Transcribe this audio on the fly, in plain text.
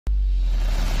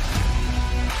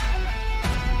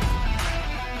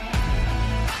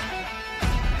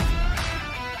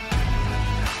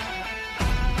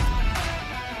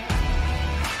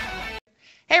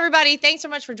Hey, everybody. Thanks so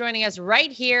much for joining us right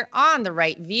here on The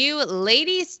Right View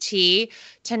Ladies Tea.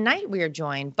 Tonight, we are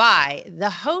joined by the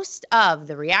host of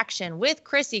The Reaction with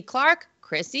Chrissy Clark,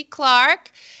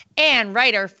 and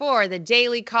writer for The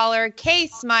Daily Caller, Kay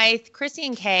Smythe. Chrissy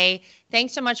and Kay,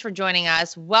 thanks so much for joining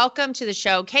us. Welcome to the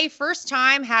show. Kay, first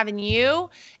time having you.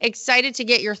 Excited to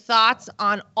get your thoughts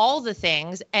on all the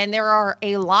things, and there are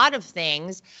a lot of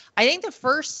things. I think the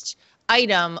first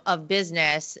item of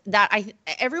business that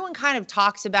everyone kind of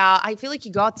talks about. I feel like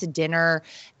you go out to dinner,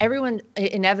 everyone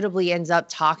inevitably ends up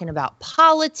talking about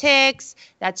politics.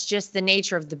 That's just the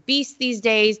nature of the beast these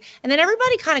days. And then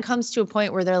everybody kind of comes to a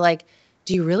point where they're like,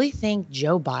 do you really think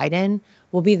Joe Biden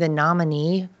will be the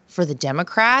nominee for the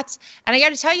Democrats? And I got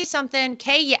to tell you something,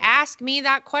 Kay, you asked me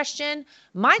that question.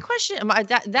 My question,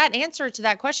 that answer to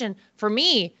that question for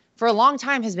me for a long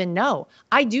time has been no.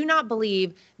 I do not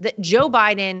believe that Joe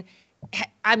Biden,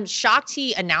 I'm shocked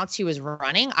he announced he was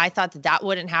running. I thought that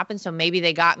wouldn't happen, so maybe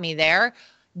they got me there.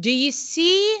 Do you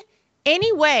see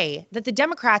any way that the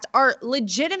Democrats are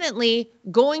legitimately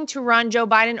going to run Joe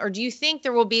Biden, or do you think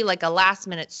there will be like a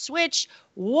last-minute switch?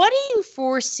 What do you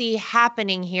foresee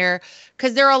happening here?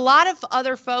 Because there are a lot of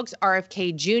other folks,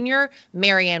 RFK Jr.,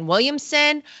 Marianne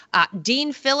Williamson,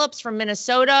 Dean Phillips from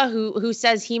Minnesota, who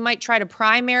says he might try to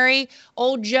primary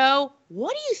old Joe.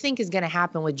 What do you think is going to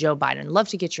happen with Joe Biden? Love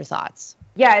to get your thoughts.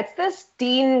 Yeah, it's this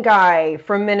Dean guy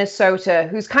from Minnesota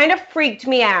who's kind of freaked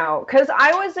me out because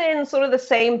I was in sort of the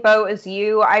same boat as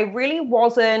you. I really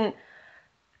wasn't,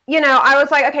 I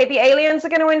was like, okay, the aliens are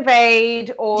going to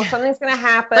invade or something's going to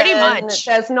happen. Pretty much.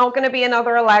 There's not going to be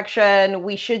another election.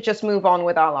 We should just move on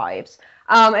with our lives.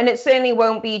 And it certainly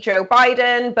won't be Joe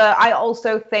Biden, but I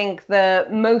also think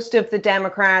that most of the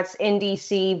Democrats in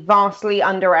DC vastly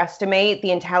underestimate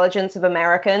the intelligence of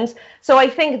Americans. So I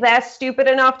think they're stupid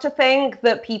enough to think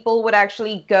that people would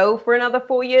actually go for another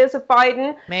 4 years of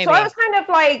Biden. Maybe. So I was kind of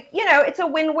like, it's a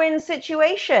win-win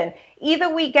situation. Either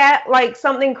we get like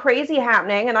something crazy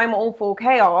happening, and I'm all for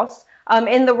chaos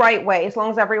in the right way, as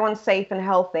long as everyone's safe and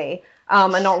healthy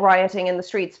and not rioting in the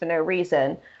streets for no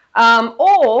reason.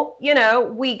 Or,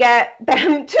 we get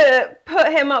them to put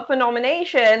him up for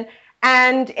nomination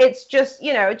and it's just,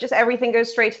 just everything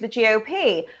goes straight to the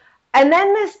GOP. And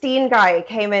then this Dean guy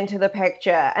came into the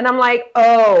picture and I'm like,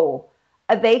 oh,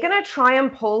 are they going to try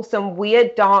and pull some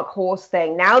weird dark horse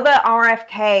thing? Now that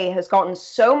RFK has gotten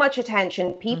so much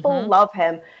attention, people love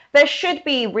him. There should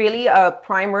be really a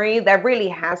primary. There really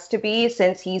has to be,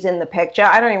 since he's in the picture.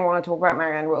 I don't even want to talk about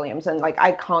Marianne Williamson. Like,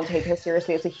 I can't take her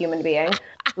seriously as a human being,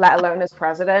 let alone as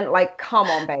president. Like, come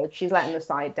on, babe. She's letting the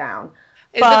side down.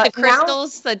 Is it the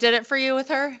crystals that did it for you with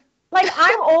her? Like,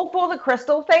 I'm all for the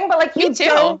crystal thing, but like, you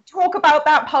don't talk about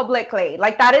that publicly.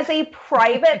 Like, that is a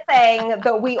private thing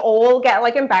that we all get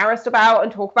like embarrassed about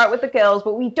and talk about with the girls,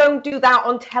 but we don't do that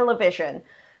on television.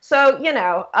 So,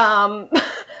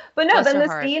 but no, then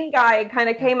this Dean guy kind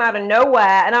of came out of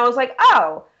nowhere and I was like,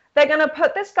 oh, they're going to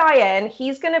put this guy in.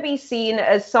 He's going to be seen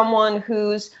as someone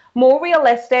who's more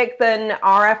realistic than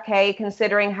RFK,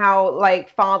 considering how like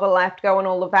far the left go on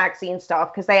all the vaccine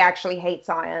stuff, because they actually hate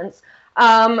science.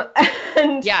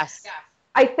 And yes,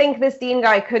 I think this Dean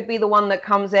guy could be the one that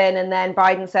comes in and then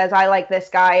Biden says, I like this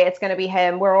guy. It's going to be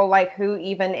him. We're all like, who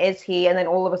even is he? And then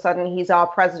all of a sudden he's our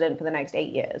president for the next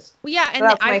 8 years. Well, yeah. So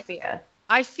that's my fear.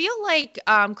 I feel like,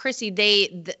 Chrissy,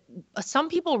 some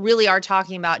people really are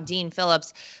talking about Dean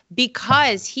Phillips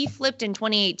because he flipped in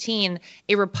 2018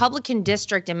 a Republican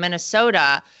district in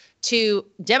Minnesota to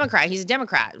Democrat. He's a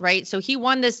Democrat, right? So he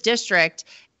won this district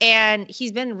and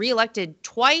he's been reelected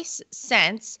twice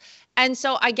since. And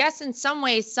so I guess in some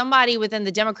ways, somebody within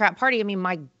the Democrat Party, I mean,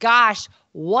 my gosh,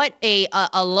 what a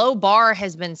low bar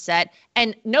has been set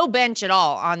and no bench at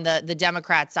all on the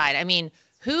Democrat side. I mean,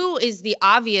 who is the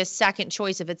obvious second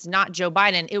choice if it's not Joe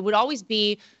Biden? It would always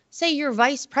be, say, your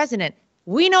vice president.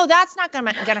 We know that's not going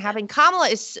to happen. Kamala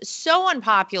is so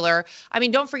unpopular. I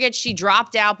mean, don't forget she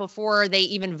dropped out before they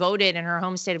even voted in her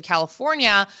home state of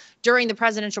California during the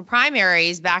presidential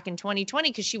primaries back in 2020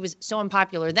 because she was so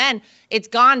unpopular then. It's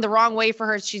gone the wrong way for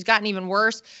her. She's gotten even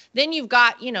worse. Then you've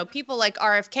got, people like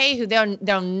RFK who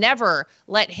they'll never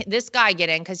let this guy get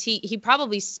in because he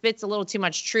probably spits a little too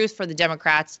much truth for the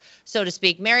Democrats, so to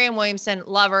speak. Marianne Williamson,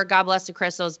 love her. God bless the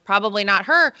crystals. Probably not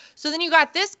her. So then you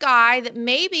got this guy that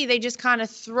maybe they just kind of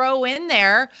throw in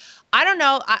there. I don't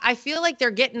know. I feel like they're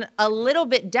getting a little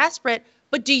bit desperate.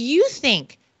 But do you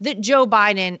think that Joe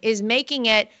Biden is making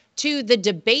it to the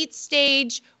debate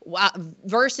stage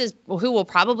versus who will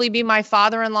probably be my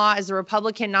father-in-law as the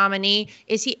Republican nominee?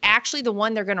 Is he actually the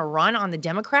one they're going to run on the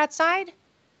Democrat side?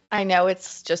 I know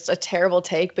it's just a terrible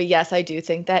take, but yes, I do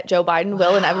think that Joe Biden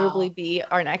will inevitably be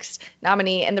our next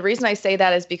nominee. And the reason I say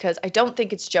that is because I don't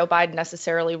think it's Joe Biden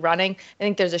necessarily running. I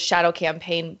think there's a shadow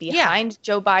campaign behind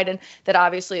Joe Biden that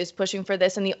obviously is pushing for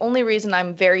this. And the only reason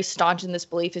I'm very staunch in this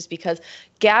belief is because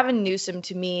Gavin Newsom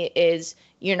to me is,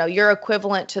 your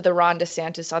equivalent to the Ron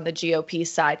DeSantis on the GOP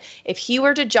side. If he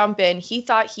were to jump in, he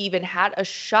thought he even had a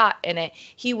shot in it,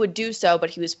 he would do so,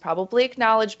 but he was probably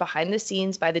acknowledged behind the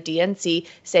scenes by the DNC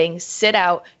saying, sit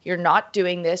out, you're not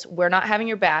doing this, we're not having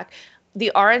your back. The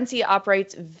RNC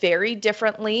operates very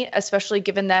differently, especially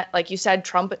given that, like you said,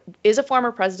 Trump is a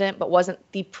former president, but wasn't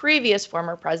the previous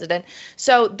former president.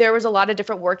 So there was a lot of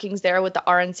different workings there what the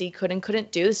RNC could and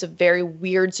couldn't do. It's a very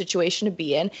weird situation to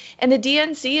be in. And the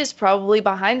DNC is probably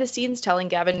behind the scenes telling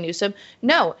Gavin Newsom,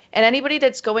 no. And anybody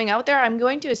that's going out there, I'm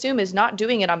going to assume is not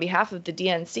doing it on behalf of the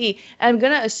DNC. And I'm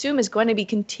going to assume is going to be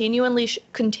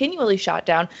continually shot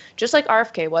down, just like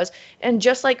RFK was, and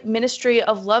just like Ministry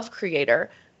of Love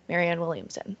creator Marianne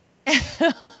Williamson.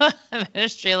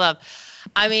 Ministry of Love.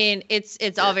 I mean,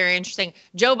 it's all very interesting.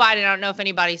 Joe Biden, I don't know if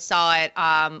anybody saw it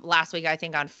last week, I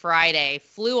think on Friday,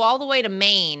 flew all the way to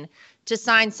Maine to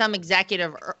sign some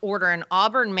executive order in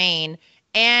Auburn, Maine,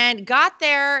 and got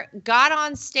there, got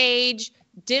on stage,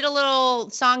 did a little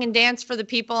song and dance for the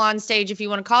people on stage, if you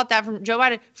want to call it that, from Joe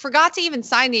Biden, forgot to even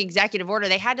sign the executive order.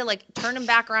 They had to turn him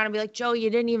back around and be like, Joe, you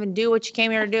didn't even do what you came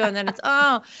here to do. And then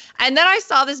and then I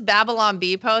saw this Babylon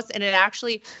Bee post, and it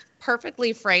actually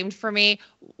perfectly framed for me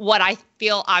what I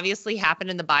feel obviously happened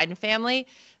in the Biden family.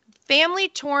 Family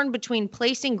torn between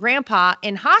placing grandpa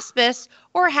in hospice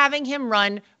or having him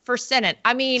run for Senate.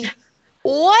 I mean,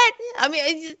 what? I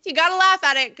mean, you got to laugh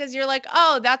at it because you're like,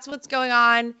 oh, that's what's going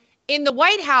on in the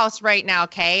White House right now,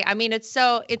 Kay. I mean, it's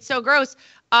so gross.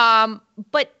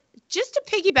 But just to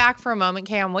piggyback for a moment,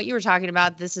 Kay, on what you were talking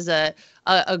about, this is an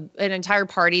entire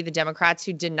party, the Democrats,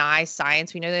 who deny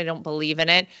science. We know they don't believe in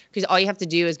it because all you have to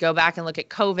do is go back and look at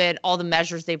COVID, all the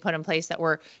measures they put in place that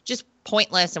were just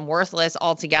pointless and worthless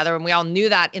altogether. And we all knew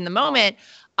that in the moment.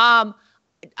 I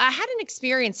had an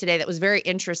experience today that was very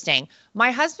interesting.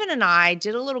 My husband and I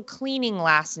did a little cleaning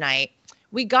last night.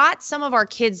 We got some of our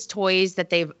kids' toys that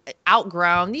they've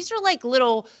outgrown. These are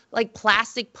little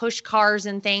plastic push cars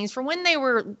and things from when they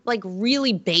were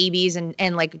really babies and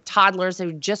toddlers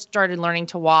who just started learning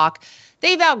to walk.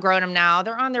 They've outgrown them now.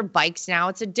 They're on their bikes now.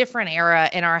 It's a different era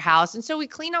in our house. And so we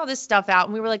clean all this stuff out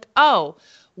and we were like, oh,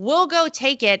 we'll go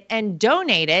take it and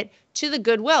donate it to the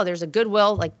Goodwill. There's a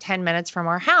Goodwill 10 minutes from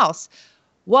our house.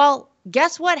 Well,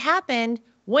 guess what happened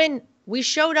when we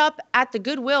showed up at the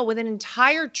Goodwill with an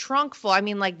entire trunk full,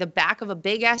 the back of a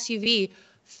big SUV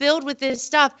filled with this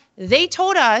stuff. They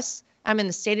told us, I'm in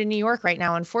the state of New York right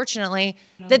now, unfortunately,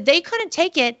 that they couldn't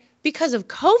take it because of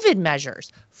COVID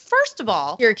measures. First of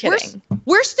all, you're kidding.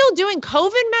 We're still doing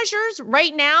COVID measures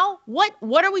right now.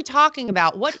 What are we talking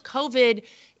about? What COVID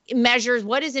measures?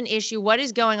 What is an issue? What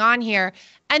is going on here?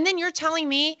 And then you're telling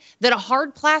me that a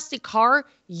hard plastic car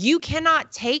you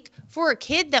cannot take for a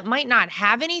kid that might not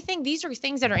have anything? These are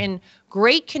things that are in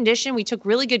great condition. We took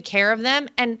really good care of them.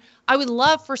 And I would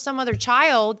love for some other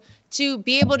child to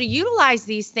be able to utilize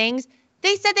these things.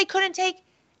 They said they couldn't take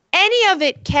any of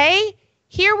it, Kay.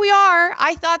 Here we are.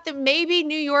 I thought that maybe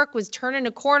New York was turning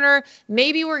a corner.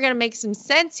 Maybe we're going to make some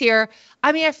sense here.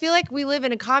 I mean, I feel like we live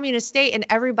in a communist state and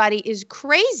everybody is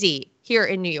crazy here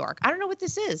in New York. I don't know what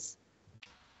this is.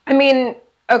 I mean,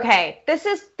 okay, this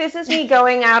is me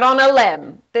going out on a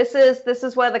limb. This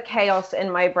is where the chaos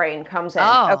in my brain comes in.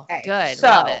 Oh, okay, good. So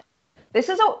love it. This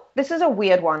is a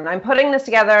weird one. I'm putting this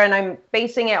together and I'm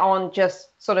basing it on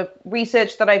just sort of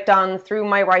research that I've done through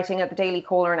my writing at the Daily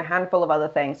Caller and a handful of other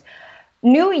things.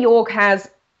 New York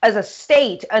has, as a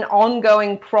state, an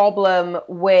ongoing problem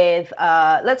with,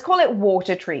 let's call it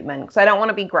water treatment, because I don't want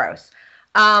to be gross.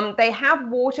 They have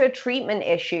water treatment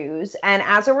issues, and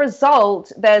as a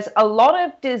result, there's a lot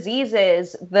of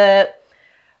diseases that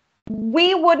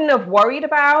we wouldn't have worried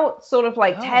about sort of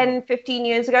 10, 15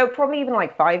 years ago, probably even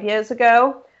 5 years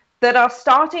ago, that are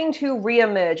starting to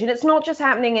reemerge. And it's not just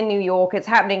happening in New York, it's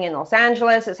happening in Los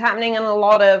Angeles, it's happening in a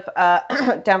lot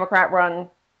of Democrat-run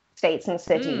states and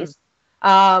cities.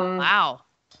 Wow.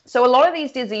 So a lot of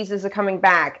these diseases are coming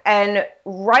back. And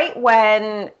right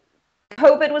when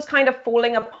COVID was kind of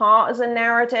falling apart as a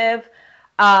narrative,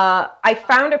 I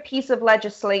found a piece of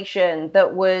legislation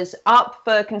that was up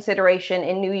for consideration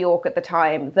in New York at the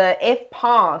time that, if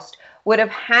passed, would have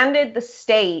handed the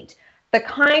state the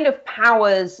kind of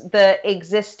powers that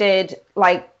existed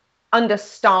under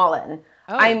Stalin.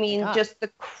 I mean, just the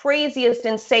craziest,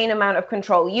 insane amount of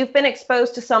control. You've been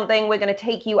exposed to something. We're going to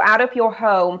take you out of your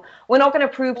home. We're not going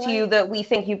to prove to you that we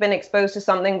think you've been exposed to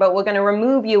something, but we're going to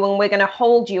remove you and we're going to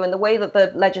hold you. And the way that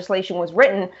the legislation was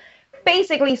written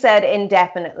basically said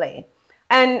indefinitely.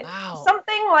 And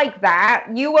something like that,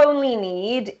 you only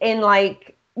need in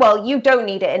like, well, you don't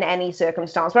need it in any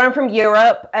circumstance. But I'm from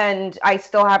Europe and I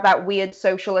still have that weird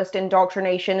socialist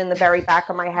indoctrination in the very back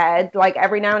of my head, like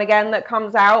every now and again that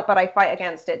comes out, but I fight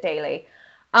against it daily.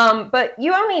 But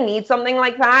you only need something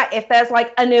like that if there's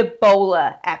like an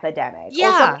Ebola epidemic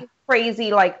or something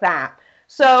crazy like that.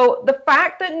 So the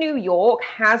fact that New York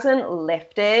hasn't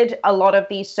lifted a lot of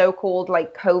these so-called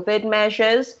like COVID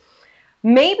measures,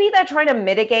 maybe they're trying to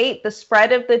mitigate the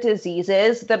spread of the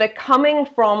diseases that are coming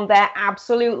from their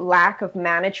absolute lack of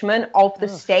management of the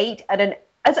state at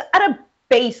a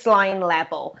baseline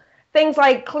level. Things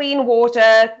like clean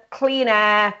water, clean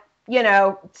air, you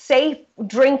know, safe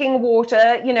drinking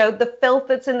water, you know, the filth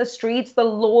that's in the streets, the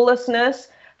lawlessness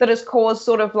that has caused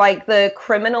sort of like the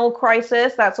criminal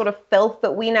crisis, that sort of filth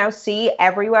that we now see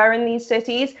everywhere in these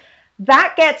cities,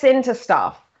 that gets into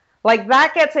stuff. Like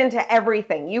that gets into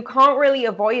everything. You can't really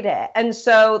avoid it. And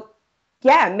so,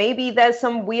 yeah, maybe there's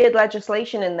some weird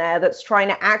legislation in there that's trying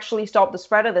to actually stop the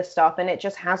spread of this stuff, and it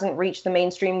just hasn't reached the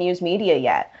mainstream news media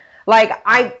yet. Like,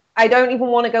 I don't even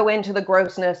want to go into the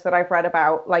grossness that I've read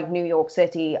about, like, New York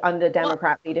City under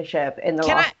Democrat leadership in the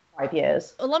last 5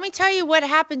 years. Let me tell you what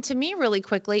happened to me really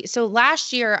quickly. So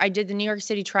last year, I did the New York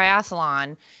City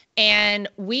Triathlon, and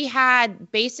we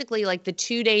had basically like the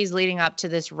 2 days leading up to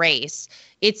this race.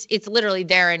 It's literally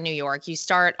there in New York. You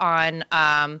start on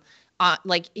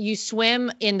like you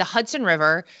swim in the Hudson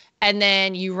River, and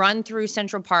then you run through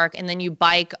Central Park, and then you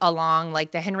bike along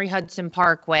like the Henry Hudson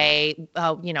Parkway,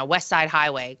 you know, West Side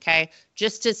Highway. Okay,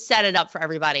 just to set it up for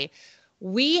everybody.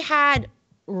 We had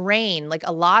rain, like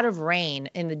a lot of rain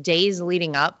in the days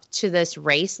leading up to this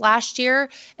race last year,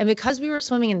 and because we were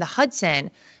swimming in the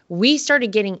Hudson, we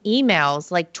started getting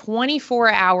emails like 24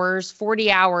 hours,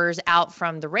 40 hours out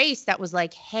from the race that was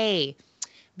like, hey,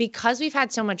 because we've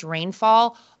had so much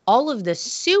rainfall, all of the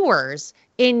sewers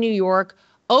in New York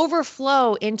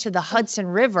overflow into the Hudson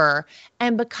River.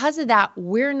 And because of that,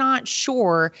 we're not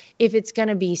sure if it's going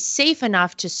to be safe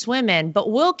enough to swim in,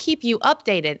 but we'll keep you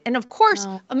updated. And of course,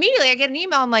 immediately I get an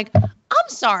email. I'm like, I'm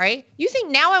sorry. You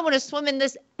think now I want to swim in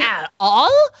this at all?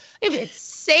 If it's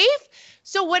safe?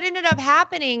 So what ended up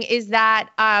happening is that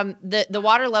the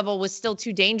water level was still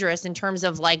too dangerous in terms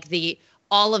of like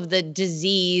all of the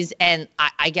disease and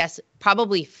I guess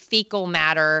probably fecal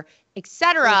matter, et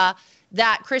cetera,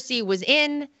 that Chrissy was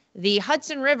in the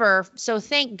Hudson River. So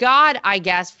thank God, I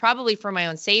guess, probably for my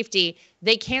own safety,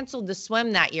 they canceled the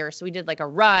swim that year. So we did like a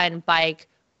run, bike,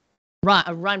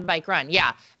 run.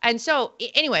 Yeah. And so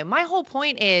anyway, my whole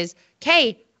point is,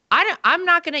 Kay, I'm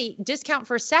not going to discount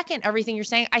for a second everything you're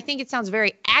saying. I think it sounds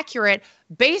very accurate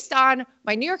based on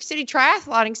my New York City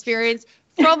triathlon experience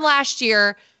from last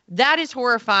year. That is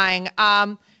horrifying.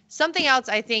 Something else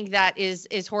I think that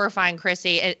is horrifying,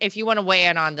 Chrissy, if you want to weigh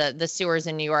in on the sewers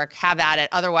in New York, have at it.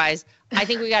 Otherwise, I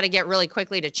think we got to get really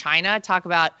quickly to China, talk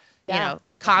about, you know,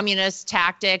 communist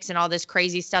tactics and all this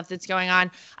crazy stuff that's going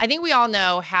on. I think we all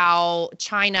know how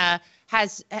China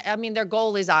has, I mean, their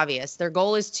goal is obvious. Their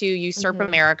goal is to usurp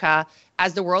America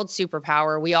as the world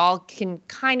superpower. We all can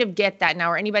kind of get that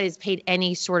now, or anybody who's paid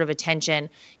any sort of attention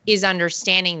is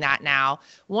understanding that now.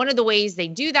 One of the ways they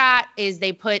do that is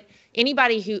they put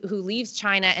anybody who leaves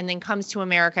China and then comes to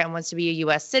America and wants to be a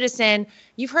U.S. citizen.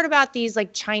 You've heard about these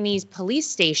like Chinese police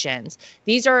stations.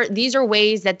 These are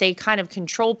ways that they kind of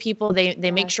control people.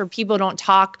 They make sure people don't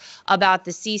talk about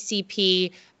the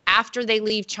CCP after they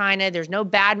leave China. There's no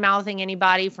bad mouthing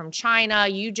anybody from China.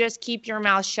 You just keep your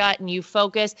mouth shut and you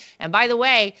focus. And by the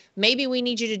way, maybe we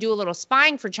need you to do a little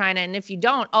spying for China. And if you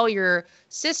don't, your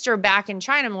sister back in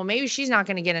China, well, maybe she's not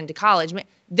going to get into college.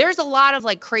 There's a lot of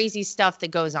like crazy stuff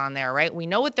that goes on there, right? We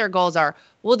know what their goals are.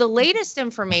 Well, the latest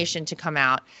information to come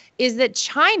out is that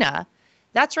China,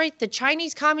 that's right, the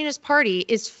Chinese Communist Party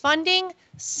is funding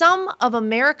some of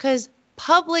America's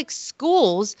public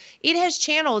schools. It has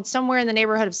channeled somewhere in the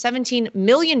neighborhood of $17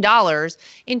 million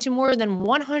into more than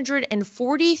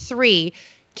 143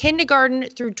 kindergarten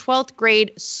through 12th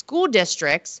grade school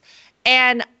districts.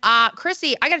 And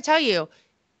Chrissy, I got to tell you,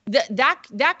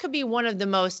 that could be one of the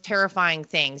most terrifying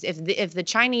things. If the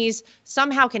Chinese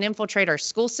somehow can infiltrate our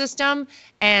school system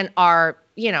and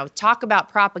talk about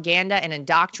propaganda and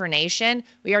indoctrination,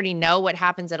 we already know what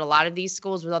happens at a lot of these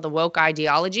schools with all the woke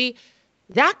ideology.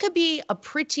 That could be a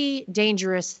pretty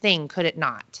dangerous thing, could it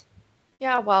not?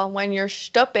 Yeah, well, when you're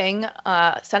stopping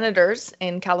senators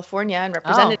in California and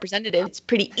representatives, it's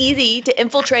pretty easy to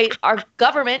infiltrate our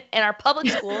government and our public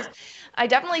schools. I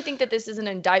definitely think that this is an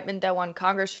indictment, though, on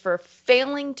Congress for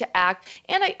failing to act.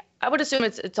 And I would assume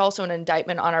it's also an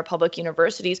indictment on our public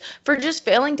universities for just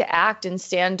failing to act and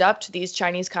stand up to these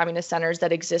Chinese communist centers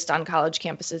that exist on college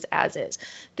campuses as is.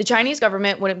 The Chinese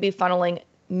government wouldn't be funneling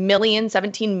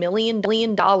 $17 million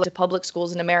to public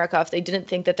schools in America if they didn't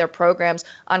think that their programs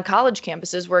on college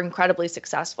campuses were incredibly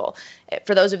successful.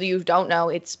 For those of you who don't know,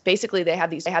 it's basically they have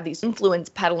these influence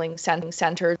peddling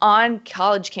centers on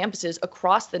college campuses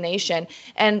across the nation,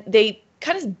 and they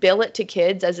kind of bill it to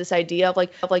kids as this idea of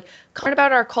like learn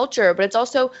about our culture, but it's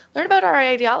also learn about our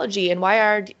ideology and why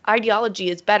our ideology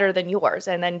is better than yours,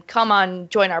 and then come on,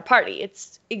 join our party.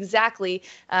 It's exactly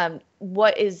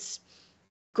what is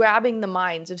grabbing the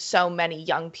minds of so many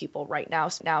young people right now,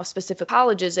 specific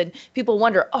colleges, and people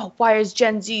wonder, oh, why is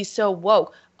Gen Z so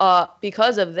woke?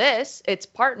 Because of this. It's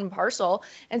part and parcel.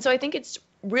 And so I think it's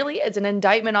an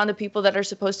indictment on the people that are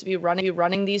supposed to be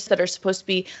running these, that are supposed to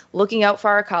be looking out for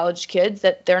our college kids,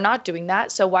 that they're not doing that.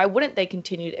 So why wouldn't they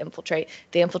continue to infiltrate?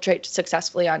 They infiltrate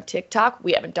successfully on TikTok.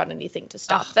 We haven't done anything to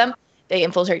stop them. They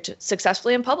infiltrate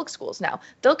successfully in public schools now.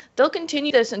 They'll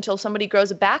continue this until somebody grows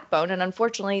a backbone, and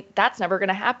unfortunately, that's never going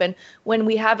to happen when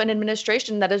we have an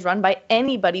administration that is run by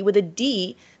anybody with a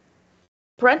D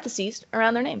parentheses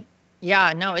around their name.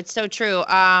 Yeah, no, it's so true.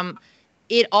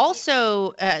 It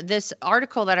also, this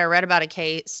article that I read about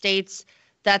it states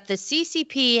that the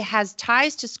CCP has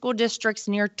ties to school districts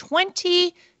near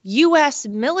 20 U.S.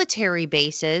 military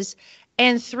bases,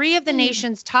 and 3 of the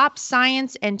nation's top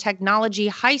science and technology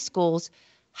high schools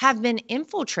have been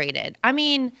infiltrated. I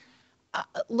mean,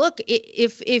 look,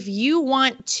 if you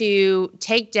want to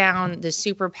take down the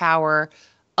superpower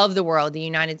of the world, the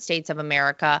United States of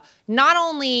America, not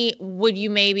only would you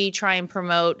maybe try and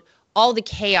promote all the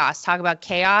chaos, talk about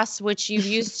chaos, which you've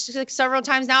used several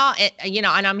times now, and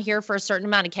I'm here for a certain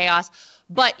amount of chaos,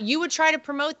 but you would try to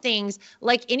promote things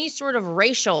like any sort of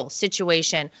racial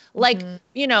situation, like,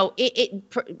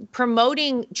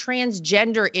 promoting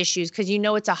transgender issues, because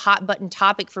it's a hot button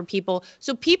topic for people.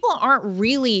 So people aren't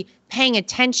really paying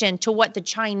attention to what the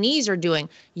Chinese are doing.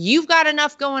 You've got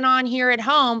enough going on here at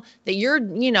home that you're,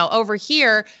 over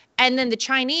here. And then the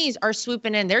Chinese are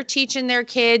swooping in. They're teaching their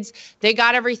kids. They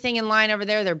got everything in line over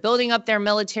there. They're building up their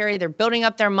military. They're building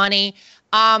up their money.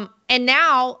 And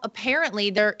now,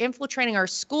 apparently, they're infiltrating our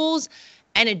schools.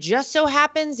 And it just so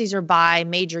happens these are by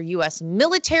major U.S.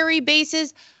 military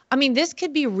bases. I mean, this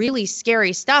could be really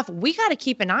scary stuff. We got to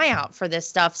keep an eye out for this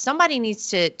stuff. Somebody needs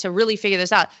to really figure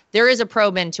this out. There is a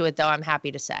probe into it, though, I'm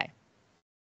happy to say.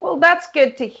 Well, that's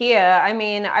good to hear. I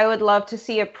mean, I would love to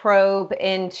see a probe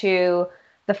into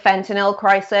the fentanyl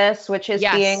crisis, which is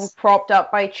being propped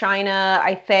up by China.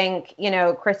 I think,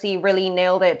 Chrissy really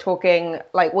nailed it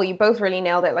you both really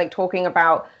nailed it, talking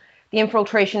about the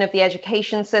infiltration of the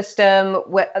education system,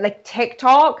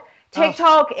 TikTok.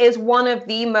 TikTok is one of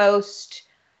the most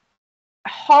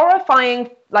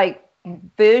horrifying,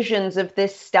 versions of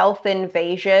this stealth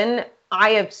invasion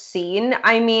I have seen.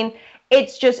 I mean,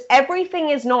 it's just everything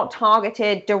is not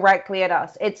targeted directly at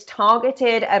us. It's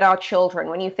targeted at our children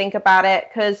when you think about it,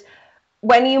 because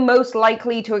when you're most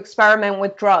likely to experiment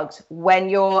with drugs, when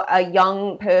you're a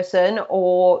young person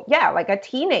or a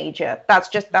teenager, that's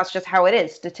just how it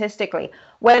is statistically.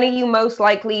 When are you most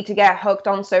likely to get hooked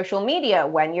on social media?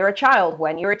 When you're a child,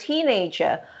 when you're a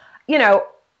teenager.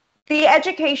 The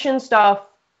education stuff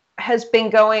has been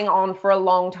going on for a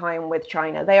long time with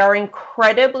China. They are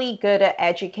incredibly good at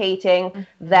educating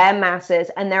their masses,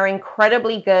 and they're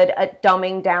incredibly good at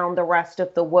dumbing down the rest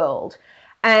of the world.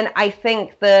 And I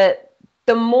think that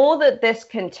the more that this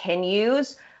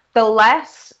continues, the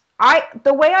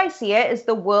way I see it is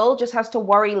the world just has to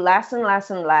worry less and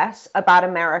less and less about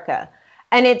America.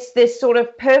 And it's this sort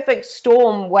of perfect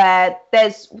storm where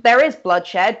there is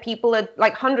bloodshed. People are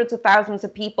hundreds of thousands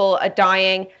of people are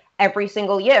dying every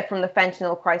single year from the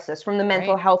fentanyl crisis, from the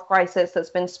mental health crisis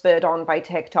that's been spurred on by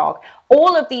TikTok.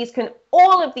 All of these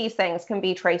things can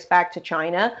be traced back to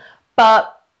China,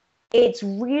 but it's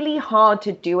really hard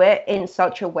to do it in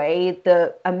such a way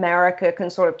that America can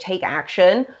sort of take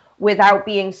action without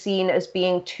being seen as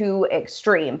being too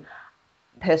extreme.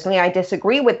 Personally, I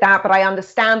disagree with that, but I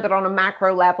understand that on a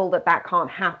macro level that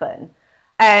can't happen.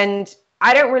 And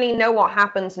I don't really know what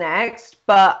happens next,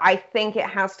 but I think it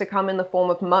has to come in the form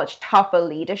of much tougher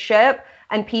leadership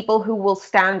and people who will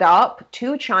stand up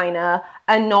to China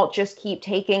and not just keep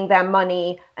taking their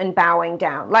money and bowing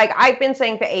down. I've been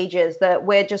saying for ages that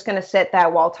we're just going to sit there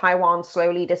while Taiwan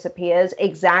slowly disappears,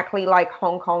 exactly like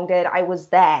Hong Kong did. I was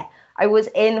there. I was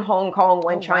in Hong Kong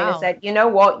when China wow. said, you know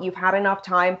what, you've had enough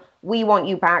time. We want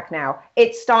you back now.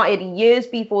 It started years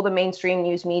before the mainstream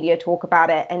news media talk about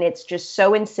it, and it's just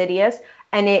so insidious,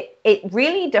 and it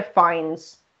really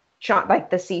defines like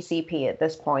the CCP at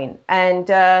this point. And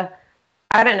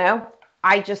I don't know.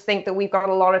 I just think that we've got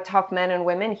a lot of tough men and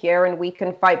women here, and we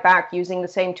can fight back using the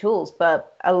same tools,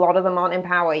 but a lot of them aren't in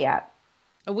power yet.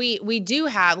 We do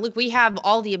have, look, we have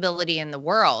all the ability in the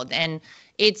world, and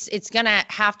it's going to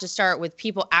have to start with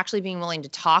people actually being willing to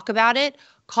talk about it,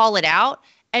 call it out,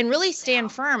 and really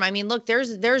stand firm. I mean, look,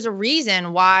 there's a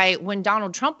reason why when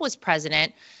Donald Trump was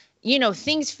president,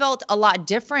 things felt a lot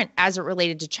different as it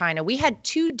related to China. We had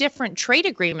 2 different trade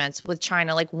agreements with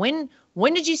China. Like when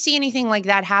did you see anything like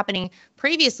that happening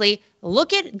previously?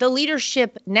 Look at the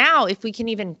leadership now, if we can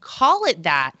even call it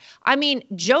that. I mean,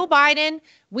 Joe Biden,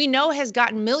 we know, has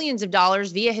gotten millions of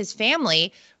dollars via his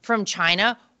family from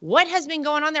China. What has been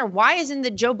going on there? Why isn't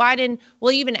that Joe Biden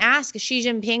will even ask Xi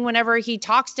Jinping whenever he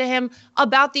talks to him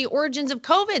about the origins of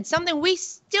COVID, something we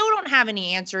still don't have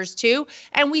any answers to.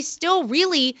 And we still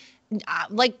really,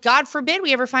 like, God forbid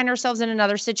we ever find ourselves in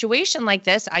another situation like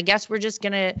this. I guess we're just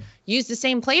going to use the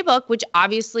same playbook, which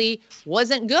obviously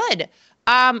wasn't good.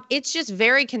 It's just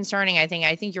very concerning, I think.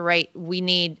 I think you're right. We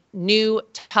need new,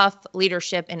 tough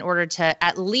leadership in order to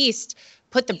at least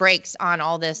put the brakes on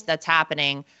all this that's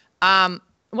happening.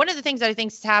 One of the things that I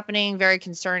think is happening, very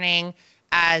concerning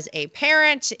as a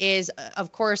parent, is,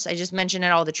 of course, I just mentioned it,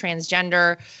 all the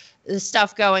transgender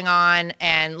stuff going on.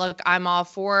 And look, I'm all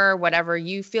for whatever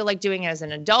you feel like doing as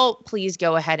an adult. Please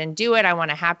go ahead and do it. I want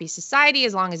a happy society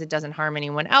as long as it doesn't harm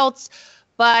anyone else.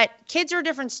 But kids are a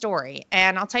different story.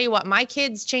 And I'll tell you what, my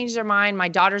kids changed their mind. My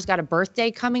daughter's got a birthday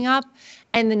coming up.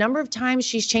 And the number of times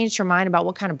she's changed her mind about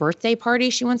what kind of birthday party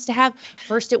she wants to have.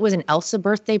 First, it was an Elsa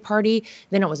birthday party.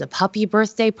 Then it was a puppy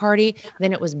birthday party.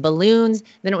 Then it was balloons.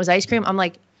 Then it was ice cream. I'm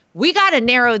like, we got to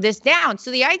narrow this down.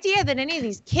 So the idea that any of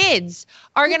these kids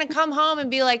are going to come home and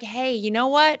be like, hey, you know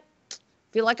what?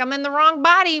 Feel like I'm in the wrong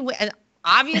body. And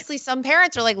obviously, some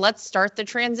parents are like, let's start the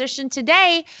transition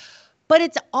today. But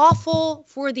it's awful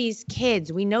for these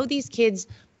kids. We know these kids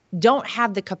don't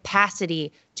have the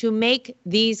capacity to make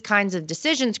these kinds of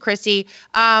decisions, Chrissy.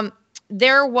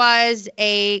 There was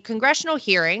a congressional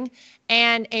hearing,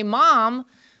 and a mom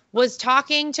was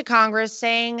talking to Congress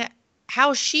saying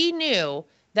how she knew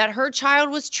that her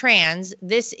child was trans.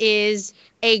 This is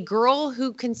a girl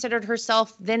who considered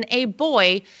herself then a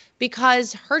boy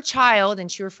because her child,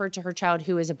 and she referred to her child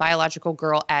who is a biological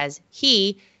girl as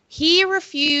he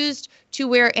refused to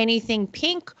wear anything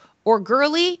pink or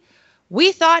girly.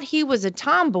 We thought he was a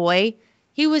tomboy.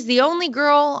 He was the only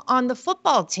girl on the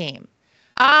football team.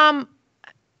 I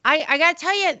got to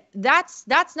tell you, that's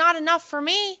not enough for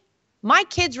me. My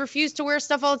kids refuse to wear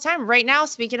stuff all the time. Right now,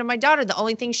 speaking of my daughter, the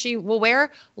only thing she will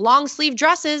wear, long sleeve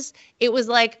dresses. It was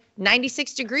like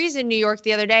 96 degrees in New York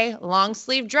the other day, long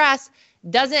sleeve dress.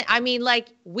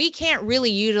 We can't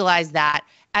really utilize that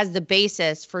as the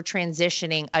basis for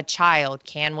transitioning a child,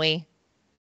 can we?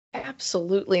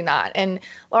 Absolutely not. And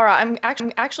Laura, I'm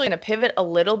actually going to pivot a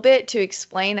little bit to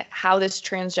explain how this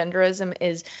transgenderism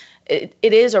is. It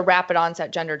is a rapid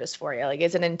onset gender dysphoria. Like,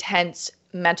 it's an intense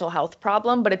mental health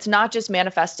problem, but it's not just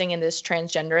manifesting in this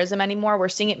transgenderism anymore. We're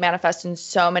seeing it manifest in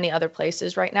so many other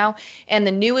places right now. And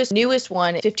the newest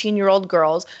one, 15-year-old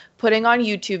girls putting on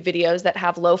YouTube videos that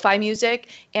have lo-fi music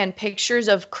and pictures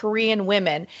of Korean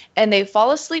women, and they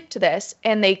fall asleep to this,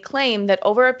 and they claim that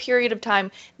over a period of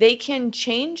time, they can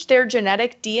change their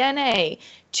genetic DNA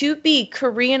to be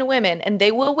Korean women, and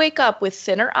they will wake up with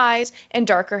thinner eyes and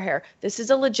darker hair. This is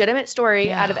a legitimate story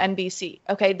out of NBC.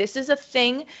 Okay, this is a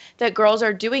thing that girls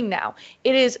are doing now.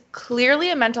 It is clearly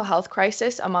a mental health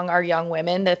crisis among our young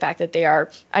women, the fact that they are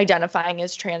identifying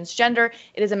as transgender.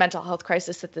 It is a mental health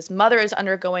crisis that this mother is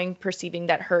undergoing, perceiving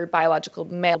that her biological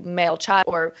male child,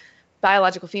 or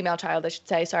biological female child, I should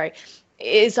say, sorry,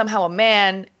 is somehow a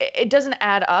man. It doesn't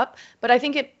add up, but I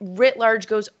think it writ large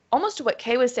goes almost to what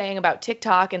Kay was saying about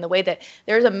TikTok and the way that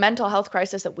there's a mental health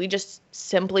crisis that we just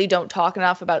simply don't talk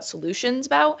enough about solutions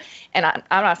about. And I'm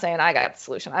not saying I got the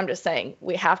solution. I'm just saying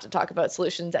we have to talk about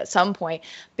solutions at some point,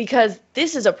 because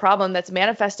this is a problem that's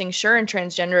manifesting, sure, in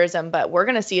transgenderism, but we're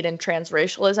going to see it in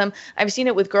transracialism. I've seen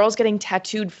it with girls getting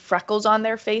tattooed freckles on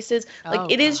their faces.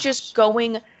 It is just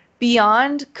going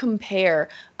beyond compare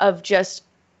of just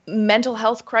mental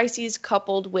health crises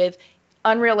coupled with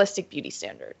unrealistic beauty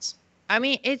standards. I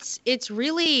mean, it's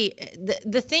really,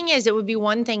 the thing is, it would be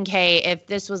one thing, Kay, if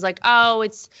this was like, oh,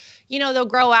 it's, they'll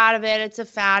grow out of it, it's a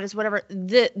fad, it's whatever.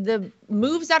 The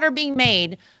moves that are being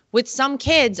made with some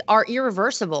kids are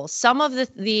irreversible. Some of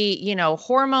the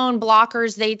hormone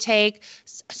blockers they take,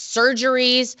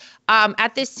 surgeries.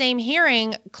 At this same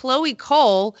hearing, Chloe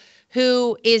Cole,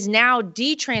 who is now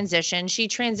detransitioned, she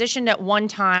transitioned at one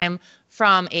time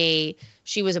from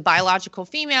she was a biological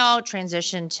female,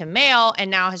 transitioned to male, and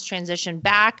now has transitioned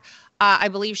back. I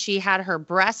believe she had her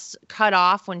breasts cut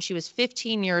off when she was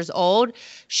 15 years old.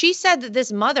 She said that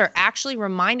this mother actually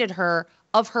reminded her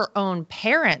of her own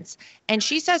parents. And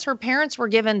she says her parents were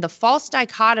given the false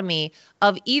dichotomy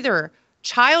of either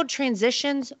child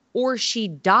transitions or she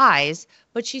dies.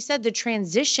 But she said the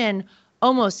transition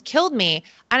almost killed me.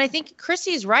 And I think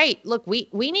Chrissy's right. Look, we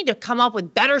need to come up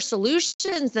with better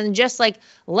solutions than just like,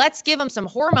 let's give them some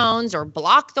hormones or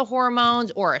block the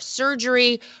hormones or a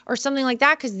surgery or something like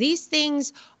that. Because these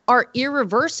things are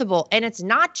irreversible. And it's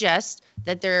not just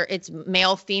that it's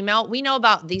male, female. We know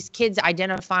about these kids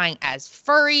identifying as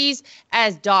furries,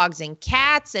 as dogs and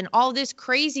cats, and all this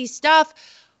crazy stuff.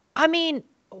 I mean,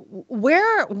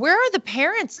 where are the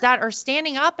parents that are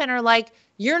standing up and are like,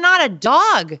 you're not a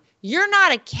dog, you're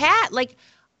not a cat? Like,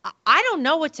 I don't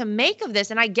know what to make of this.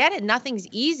 And I get it. Nothing's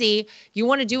easy. You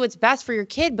want to do what's best for your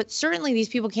kid, but certainly these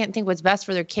people can't think what's best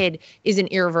for their kid is an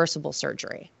irreversible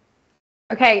surgery.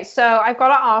 Okay, so I've got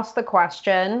to ask the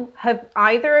question, have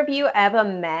either of you ever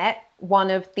met one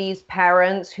of these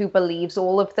parents who believes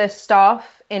all of this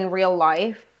stuff in real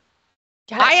life?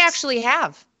 Yes. I actually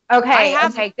have. Okay,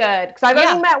 okay, good. Because I've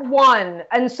only met one.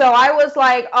 And so I was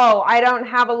like, oh, I don't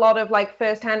have a lot of like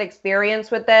firsthand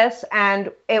experience with this.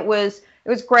 And it was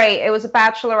great. It was a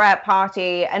bachelorette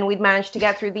party, and we'd managed to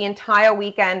get through the entire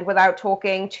weekend without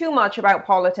talking too much about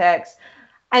politics.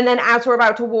 And then as we're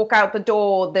about to walk out the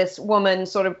door, this woman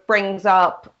sort of brings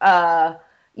up, oh,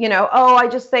 I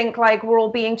just think like we're all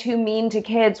being too mean to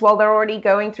kids while they're already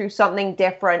going through something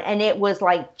different. And it was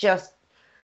like just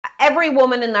every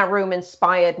woman in that room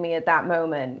inspired me at that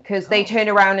moment, because they turned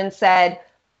around and said,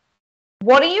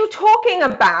 what are you talking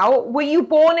about? Were you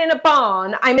born in a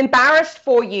barn? I'm embarrassed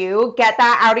for you. Get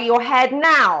that out of your head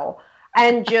now.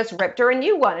 And just ripped her a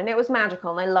new one. And it was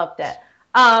magical, and I loved it.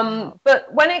 But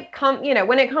when it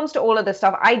comes to all of this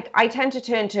stuff, I tend to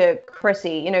turn to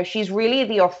Chrissy. She's really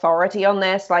the authority on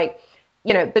this. Like,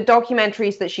 the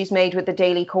documentaries that she's made with the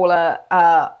Daily Caller,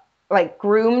 like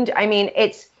Groomed. I mean,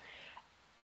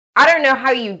 I don't know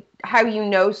how you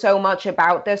know so much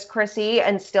about this, Chrissy,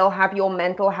 and still have your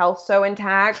mental health so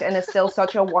intact and is still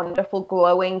such a wonderful,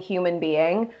 glowing human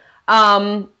being.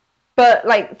 But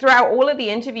like throughout all of the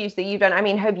interviews that you've done, I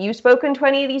mean, have you spoken to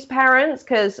any of these parents?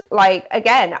 Because like,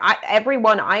 again,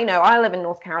 everyone I know, I live in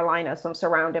North Carolina, so I'm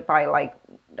surrounded by like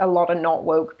a lot of not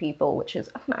woke people, which is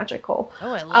magical.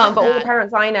 Oh, I love but that. all the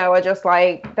parents I know are just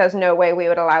like, there's no way we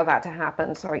would allow that to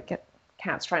happen. Sorry,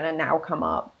 cat's trying to now come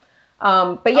up.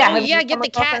 But yeah, get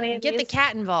the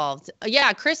cat involved.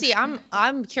 Yeah, Chrissy,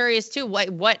 I'm curious too.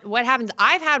 What happens?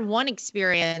 I've had one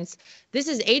experience. This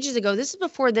is ages ago. This is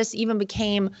before this even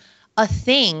became a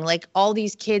thing. Like all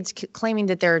these kids claiming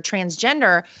that they're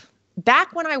transgender.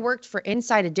 Back when I worked for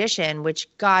Inside Edition, which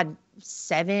God,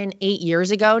 7-8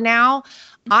 years ago now,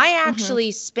 I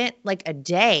actually spent like a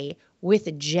day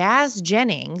with Jazz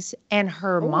Jennings and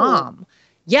her mom.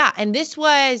 Yeah, and this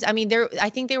was, I mean, I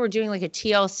think they were doing like a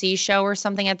TLC show or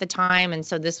something at the time, and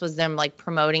so this was them like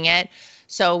promoting it.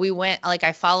 So we went, like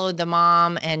I followed the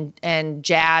mom and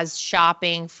Jazz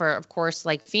shopping for, of course,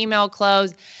 like female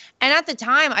clothes. And at the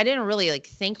time, I didn't really like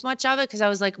think much of it because I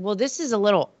was like, well, this is a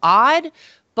little odd.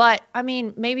 But I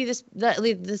mean, maybe this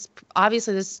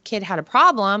obviously this kid had a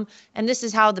problem, and this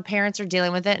is how the parents are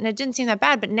dealing with it, and it didn't seem that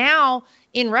bad. But now,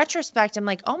 in retrospect, I'm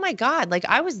like, oh my God, like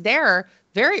I was there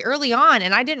very early on,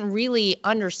 and I didn't really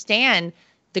understand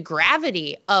the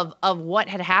gravity of what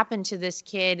had happened to this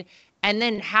kid, and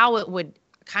then how it would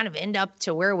kind of end up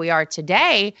to where we are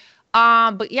today.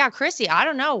 But yeah, Chrissy, I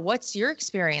don't know, what's your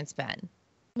experience been?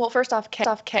 Well, first off,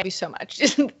 thank you so much.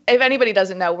 If anybody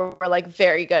doesn't know, we're like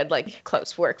very good, like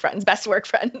close work friends, best work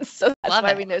friends. So that's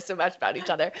why we know so much about each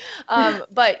other.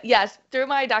 But yes, through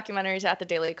my documentaries at the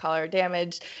Daily Caller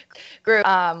Damage group,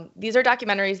 these are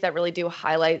documentaries that really do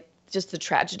highlight just the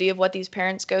tragedy of what these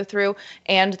parents go through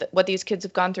and what these kids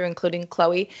have gone through, including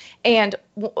Chloe. And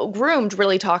Groomed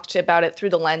really talked about it through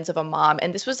the lens of a mom.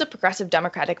 And this was a progressive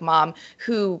Democratic mom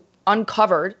who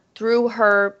uncovered through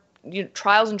her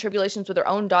trials and tribulations with her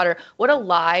own daughter what a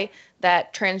lie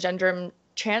that transgenderism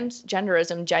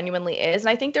transgenderism genuinely is. And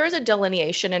I think there is a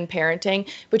delineation in parenting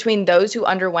between those who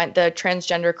underwent the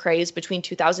transgender craze between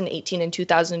 2018 and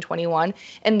 2021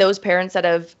 and those parents that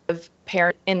have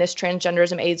parent in this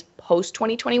transgenderism age post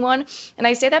 2021. And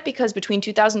I say that because between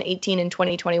 2018 and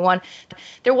 2021,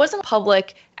 there wasn't a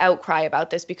public outcry about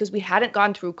this because we hadn't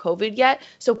gone through COVID yet.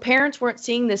 So parents weren't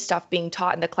seeing this stuff being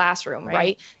taught in the classroom,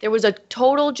 right? There was a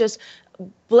total just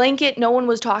blanket, no one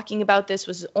was talking about this,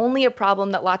 was only a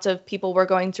problem that lots of people were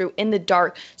going through in the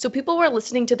dark. So people were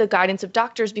listening to the guidance of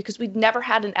doctors because we'd never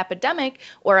had an epidemic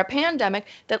or a pandemic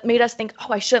that made us think,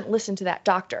 oh, I shouldn't listen to that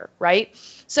doctor, right?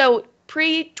 So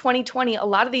pre-2020, a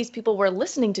lot of these people were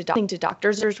listening to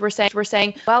doctors. Were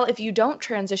saying, well, if you don't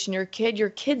transition your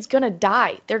kid's going to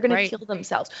die. They're going to kill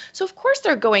themselves. So of course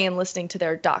they're going and listening to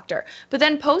their doctor. But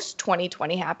then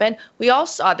post-2020 happened. We all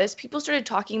saw this. People started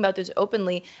talking about this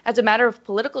openly as a matter of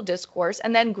political discourse.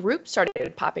 And then groups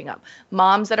started popping up.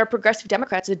 Moms that are progressive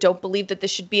Democrats that don't believe that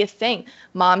this should be a thing.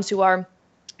 Moms who are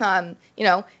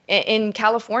in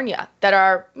California that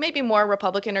are maybe more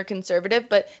Republican or conservative,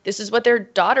 but this is what their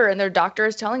daughter and their doctor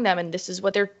is telling them, and this is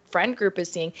what their friend group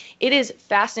is seeing. It is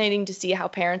fascinating to see how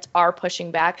parents are pushing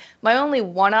back. My only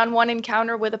one-on-one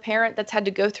encounter with a parent that's had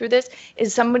to go through this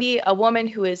is a woman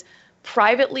who is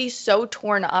privately so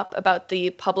torn up about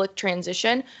the public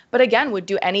transition, but again, would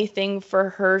do anything for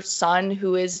her son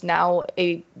who is now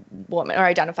a woman or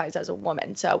identifies as a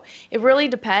woman. So it really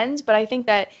depends, but I think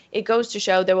that it goes to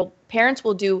show that parents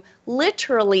will do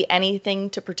literally anything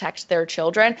to protect their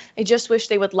children. I just wish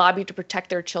they would lobby to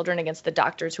protect their children against the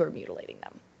doctors who are mutilating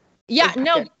them. Yeah,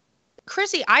 no,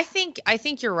 Chrissy, I think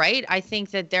you're right. I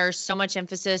think that there's so much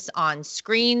emphasis on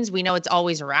screens. We know it's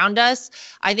always around us.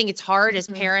 I think it's hard as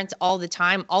parents all the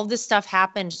time. All this stuff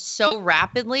happened so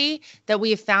rapidly that we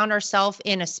have found ourselves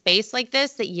in a space like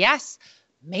this that, yes,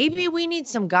 maybe we need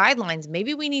some guidelines.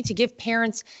 Maybe we need to give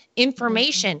parents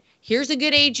information. Here's a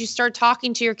good age you start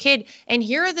talking to your kid, and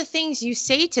here are the things you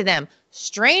say to them.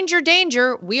 Stranger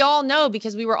danger, we all know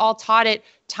because we were all taught it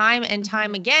time and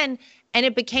time again. And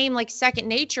it became like second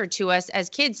nature to us as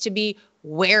kids to be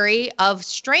wary of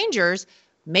strangers.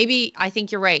 Maybe I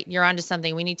think you're right. You're onto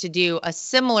something. We need to do a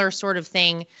similar sort of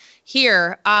thing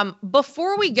here.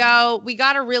 Before we go, we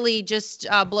got to really just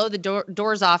blow the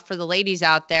doors off for the ladies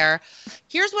out there.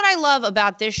 Here's what I love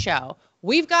about this show.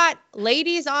 We've got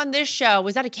ladies on this show.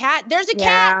 Was that a cat? There's a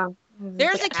cat.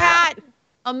 There's a cat.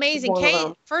 Amazing.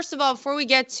 Kate, first of all, before we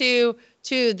get to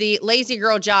the lazy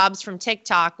girl jobs from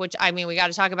TikTok, which I mean, we got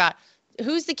to talk about.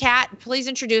 Who's the cat? Please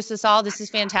introduce us all. This is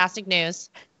fantastic news.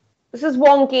 This is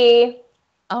Wonky.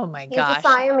 Oh my gosh. He's a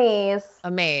Siamese.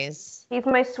 Amaze. He's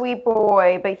my sweet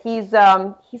boy, but he's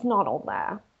not all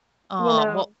there.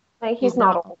 Oh, he's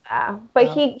not all there.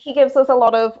 But he gives us a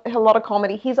lot of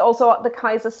comedy. He's also the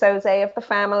Kaiser Soze of the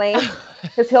family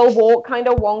because he'll walk kind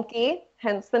of wonky,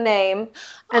 hence the name.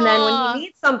 And then when he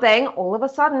needs something, all of a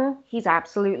sudden he's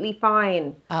absolutely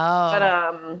fine. Oh.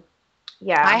 But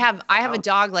yeah. I have a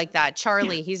dog like that,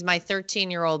 Charlie. He's my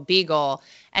 13-year-old beagle,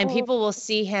 and people will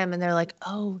see him and they're like,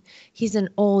 "Oh, he's an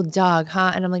old dog,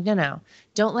 huh?" And I'm like, "No.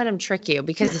 Don't let him trick you,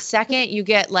 because the second you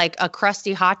get like a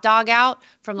crusty hot dog out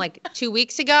from like 2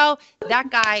 weeks ago,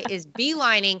 that guy is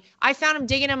beelining." I found him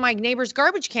digging in my neighbor's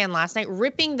garbage can last night,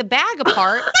 ripping the bag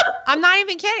apart. I'm not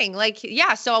even kidding. Like,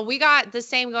 yeah, so we got the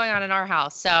same going on in our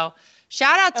house. So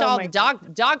shout out to all the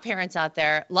dog parents out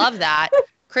there. Love that.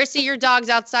 Chrissy, your dog's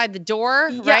outside the door,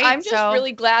 right? Yeah, I'm just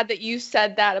really glad that you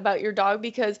said that about your dog,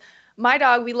 because my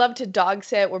dog, we love to dog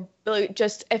sit. We're really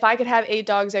just, if I could have 8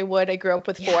 dogs, I would. I grew up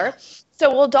with 4.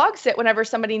 So we'll dog sit whenever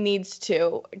somebody needs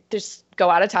to just go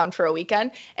out of town for a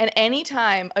weekend. And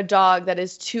anytime a dog that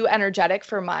is too energetic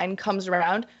for mine comes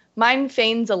around, mine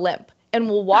feigns a limp and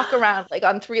will walk around like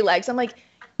on 3 legs. I'm like,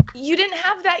 you didn't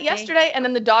have that yesterday. And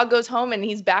then the dog goes home and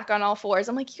he's back on all 4s.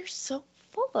 I'm like, you're so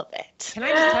full of it. Can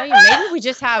I just tell you, maybe we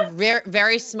just have very,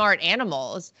 very smart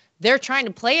animals. They're trying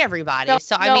to play everybody.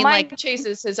 I mean, mine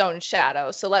chases his own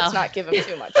shadow, so let's not give him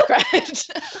too much credit.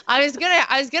 I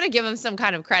was gonna give him some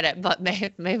kind of credit, but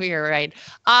maybe you're right.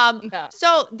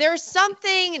 So there's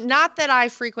something, not that I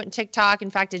frequent TikTok.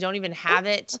 In fact, I don't even have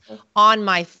it on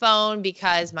my phone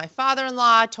because my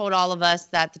father-in-law told all of us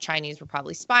that the Chinese were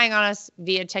probably spying on us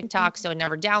via TikTok, so I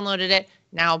never downloaded it.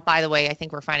 Now, by the way, I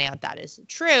think we're finding out that is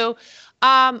true.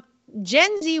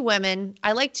 Gen Z women,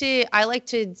 I like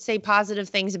to say positive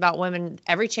things about women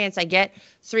every chance I get.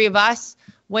 3 of us,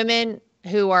 women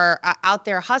who are out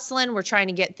there hustling. We're trying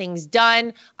to get things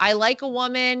done. I like a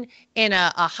woman in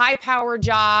a high power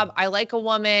job. I like a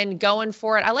woman going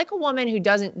for it. I like a woman who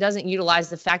doesn't utilize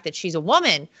the fact that she's a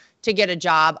woman to get a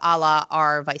job, a la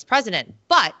our vice president.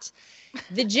 But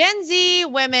The Gen Z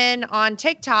women on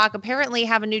TikTok apparently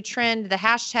have a new trend. The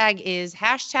hashtag is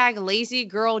hashtag lazy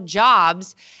girl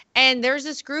jobs. And there's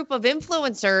this group of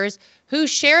influencers who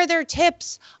share their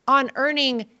tips on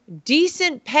earning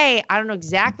decent pay. I don't know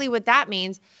exactly what that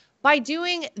means by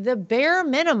doing the bare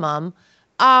minimum.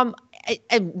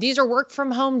 These are work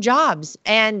from home jobs,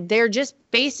 and they're just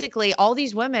basically all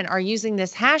these women are using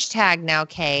this hashtag now,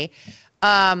 Kay,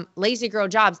 lazy girl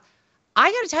jobs. I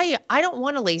got to tell you, I don't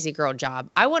want a lazy girl job.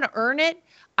 I want to earn it.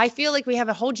 I feel like we have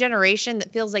a whole generation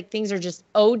that feels like things are just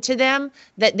owed to them,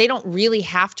 that they don't really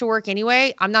have to work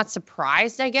anyway. I'm not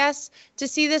surprised, I guess, to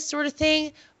see this sort of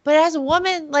thing. But as a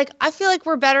woman, like, I feel like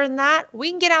we're better than that. We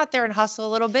can get out there and hustle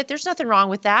a little bit. There's nothing wrong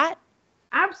with that.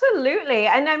 Absolutely.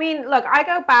 And I mean, look, I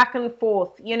go back and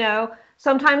forth,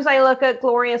 Sometimes I look at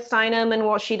Gloria Steinem and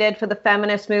what she did for the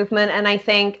feminist movement, and I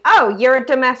think, oh, you're a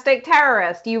domestic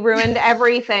terrorist. You ruined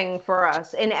everything for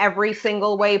us in every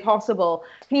single way possible.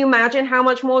 Can you imagine how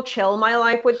much more chill my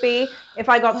life would be if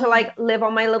I got to like live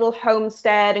on my little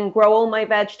homestead and grow all my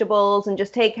vegetables and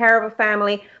just take care of a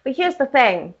family? But here's the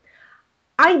thing.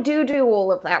 I do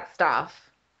all of that stuff.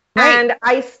 Right. And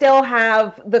I still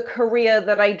have the career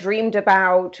that I dreamed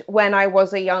about when I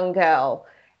was a young girl.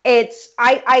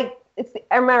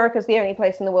 America's the only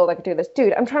place in the world I could do this.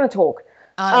 Dude, I'm trying to talk.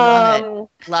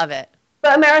 Love it.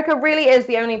 But America really is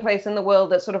the only place in the world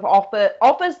that sort of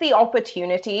offers the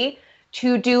opportunity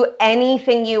to do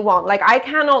anything you want. Like, I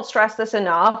cannot stress this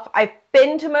enough. I've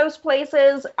been to most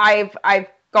places. I've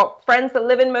got friends that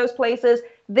live in most places.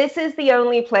 This is the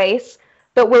only place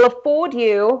that will afford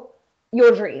you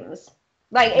your dreams.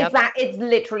 Like, yep. It's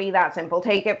literally that simple.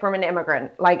 Take it from an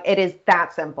immigrant. Like, it is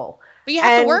that simple. But you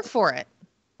have to work for it.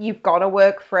 You've got to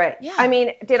work for it. Yeah. I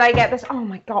mean, did I get this? Oh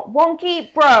my God,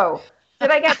 wonky, bro.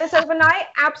 Did I get this overnight?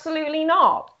 Absolutely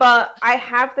not. But I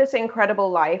have this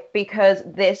incredible life because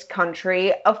this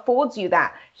country affords you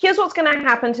that. Here's what's going to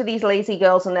happen to these lazy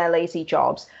girls and their lazy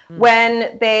jobs.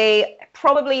 When they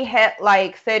probably hit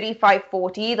like 35,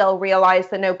 40, they'll realize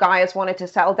that no guy has wanted to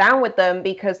settle down with them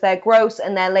because they're gross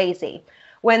and they're lazy.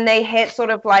 When they hit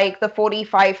sort of like the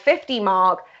 45, 50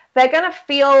 mark, they're going to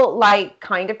feel like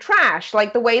kind of trash.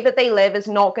 Like, the way that they live is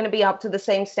not going to be up to the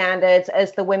same standards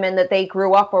as the women that they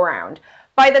grew up around.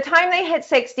 By the time they hit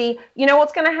 60, you know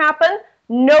what's going to happen?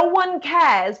 No one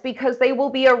cares because they will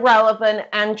be irrelevant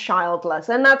and childless.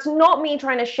 And that's not me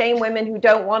trying to shame women who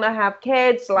don't want to have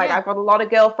kids. Like, yeah. I've got a lot of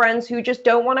girlfriends who just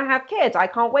don't want to have kids. I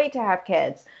can't wait to have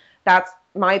kids. That's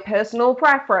my personal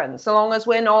preference. So long as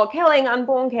we're not killing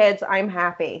unborn kids, I'm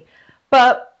happy.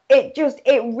 But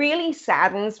it really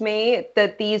saddens me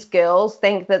that these girls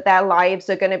think that their lives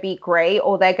are going to be great,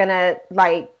 or they're going to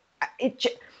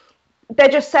they're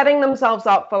just setting themselves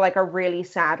up for like a really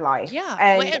sad life. Yeah.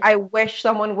 And I wish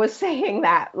someone was saying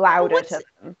that louder to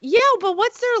them. Yeah, but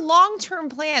what's their long-term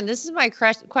plan? This is my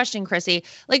question, Chrissy.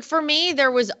 Like, for me,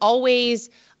 there was always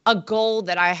a goal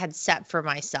that I had set for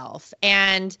myself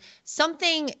and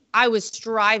something I was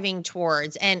striving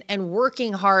towards and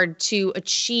working hard to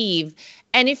achieve.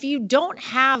 And if you don't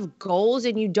have goals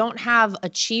and you don't have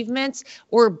achievements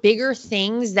or bigger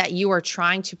things that you are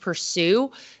trying to pursue,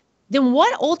 then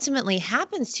what ultimately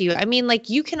happens to you? I mean,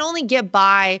 like, you can only get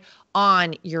by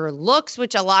on your looks,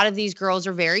 which a lot of these girls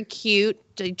are very cute,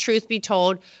 truth be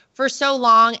told, for so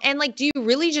long. And like, do you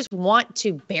really just want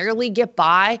to barely get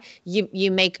by?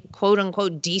 You make quote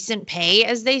unquote decent pay,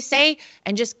 as they say,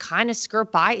 and just kind of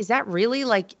skirt by. Is that really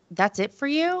like, that's it for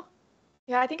you?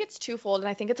 Yeah, I think it's twofold, and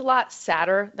I think it's a lot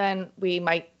sadder than we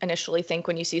might initially think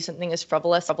when you see something as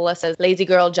frivolous as lazy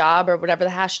girl job or whatever the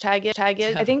hashtag is.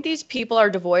 I think these people are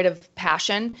devoid of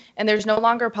passion, and there's no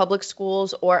longer public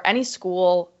schools or any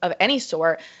school of any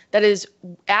sort that is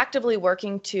actively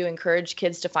working to encourage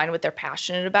kids to find what they're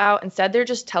passionate about. Instead, they're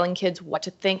just telling kids what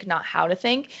to think, not how to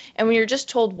think. And when you're just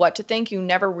told what to think, you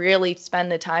never really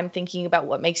spend the time thinking about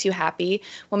what makes you happy,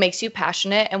 what makes you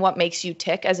passionate, and what makes you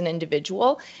tick as an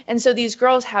individual. And so these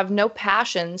girls have no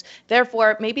passions.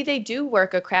 Therefore, maybe they do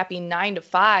work a crappy 9 to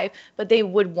 5, but they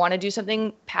would want to do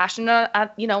something passionate,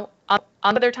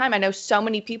 on their time. I know so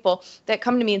many people that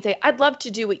come to me and say, I'd love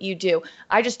to do what you do.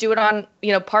 I just do it on,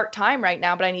 part-time right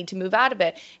now, but I need to move out of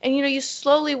it. And, you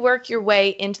slowly work your way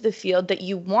into the field that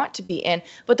you want to be in.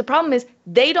 But the problem is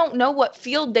they don't know what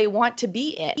field they want to be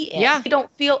in. Yeah. They don't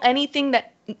feel any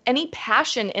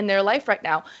passion in their life right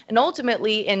now. And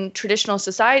ultimately in traditional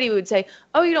society, we would say,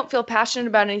 oh, you don't feel passionate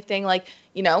about anything, like,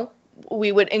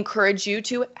 we would encourage you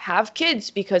to have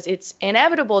kids because it's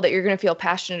inevitable that you're going to feel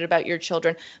passionate about your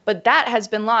children. But that has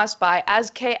been lost by, as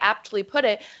Kay aptly put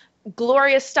it,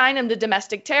 Gloria Steinem, the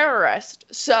domestic terrorist.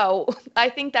 So I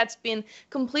think that's been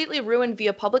completely ruined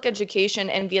via public education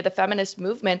and via the feminist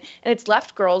movement. And it's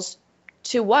left girls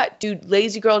to what? Do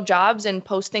lazy girl jobs and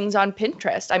post things on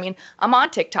Pinterest. I mean, I'm on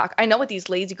TikTok. I know what these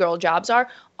lazy girl jobs are.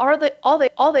 All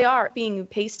they are being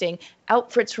pasting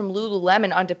outfits from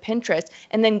Lululemon onto Pinterest,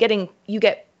 and then you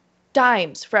get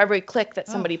dimes for every click that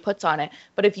somebody puts on it.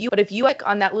 But if you click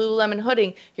on that Lululemon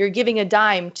hoodie, you're giving a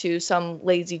dime to some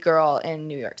lazy girl in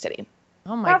New York City.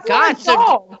 Oh my That's God. not a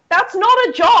job. That's not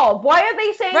a job. Why are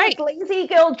they saying it's lazy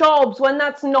girl jobs when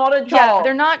that's not a job? Yeah,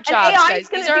 they're not jobs, and AI guys. is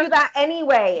going to do that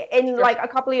anyway in like a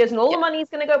couple of years, and all the money is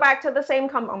going to go back to the same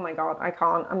company. Oh my God, I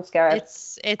can't. I'm scared.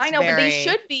 It's I know, but they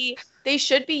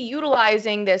should be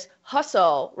utilizing this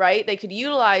hustle, right? They could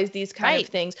utilize these kind of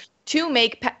things to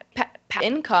make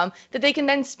income that they can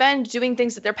then spend doing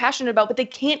things that they're passionate about, but they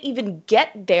can't even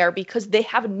get there because they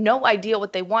have no idea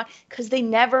what they want because they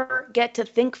never get to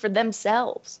think for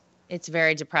themselves. It's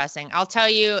very depressing. I'll tell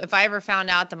you, if I ever found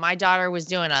out that my daughter was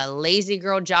doing a lazy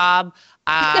girl job,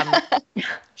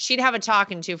 she'd have a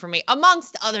talking to for me,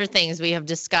 amongst other things we have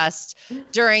discussed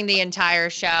during the entire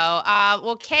show.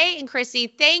 Well, Kay and Chrissy,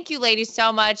 thank you ladies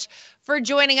so much for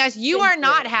joining us. You are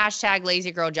not hashtag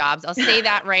lazy girl jobs. I'll say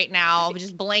that right now. I'll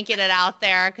just blanket it out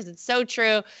there because it's so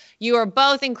true. You are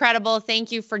both incredible.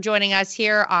 Thank you for joining us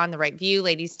here on The Right View,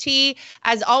 Ladies Tea.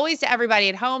 As always, to everybody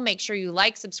at home, make sure you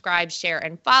like, subscribe, share,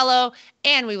 and follow.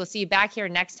 And we will see you back here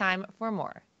next time for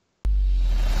more.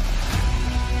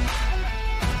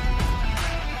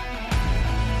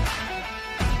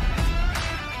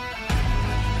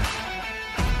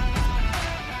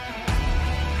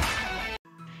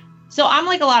 So I'm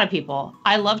like a lot of people.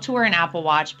 I love to wear an Apple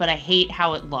Watch, but I hate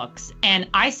how it looks. And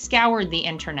I scoured the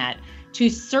internet to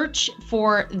search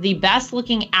for the best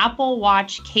looking Apple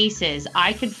Watch cases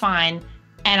I could find,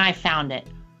 and I found it.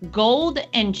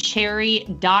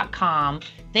 goldandcherry.com.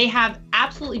 They have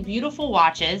absolutely beautiful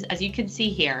watches, as you can see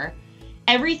here.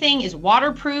 Everything is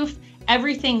waterproof.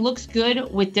 Everything looks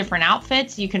good with different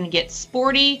outfits. You can get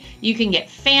sporty, you can get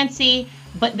fancy,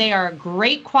 but they are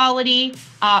great quality,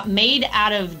 made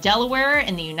out of Delaware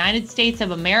in the United States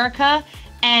of America.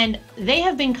 And they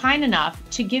have been kind enough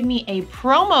to give me a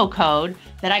promo code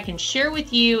that I can share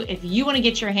with you if you want to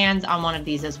get your hands on one of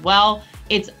these as well.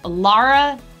 It's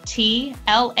Lara T,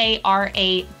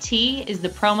 L-A-R-A-T is the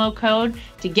promo code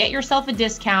to get yourself a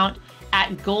discount at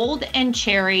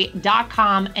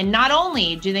goldandcherry.com. And not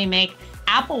only do they make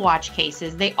Apple Watch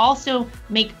cases, they also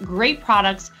make great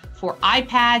products for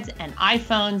iPads and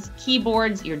iPhones,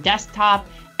 keyboards, your desktop,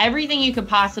 everything you could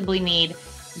possibly need.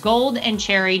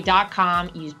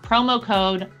 Goldandcherry.com. Use promo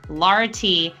code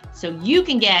LARAT so you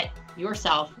can get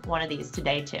yourself one of these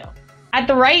today too. At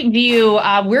The Right View,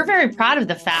 we're very proud of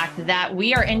the fact that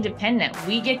we are independent.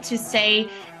 We get to say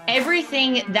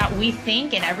everything that we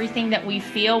think and everything that we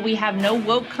feel. We have no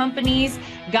woke companies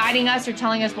guiding us or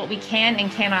telling us what we can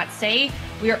and cannot say.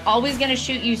 We are always going to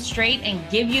shoot you straight and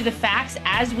give you the facts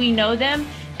as we know them.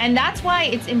 And that's why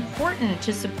it's important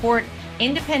to support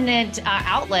independent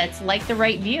outlets like The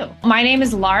Right View. My name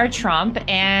is Lara Trump,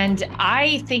 and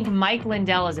I think Mike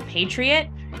Lindell is a patriot.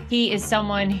 He is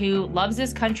someone who loves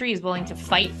this country, is willing to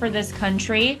fight for this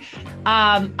country.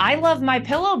 I love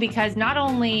MyPillow because not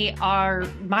only are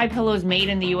MyPillows made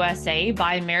in the USA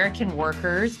by American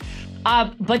workers,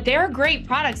 but they're great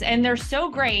products, and they're so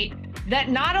great that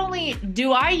not only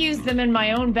do I use them in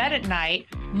my own bed at night,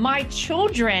 my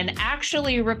children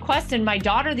actually requested. My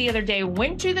daughter the other day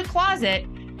went to the closet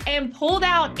and pulled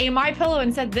out a MyPillow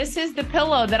and said, "This is the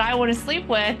pillow that I want to sleep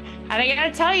with." And I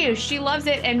gotta tell you, she loves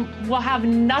it and will have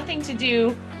nothing to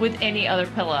do with any other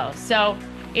pillow. So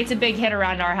it's a big hit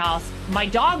around our house. My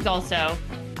dogs also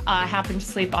happen to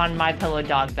sleep on MyPillow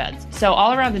dog beds. So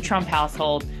all around the Trump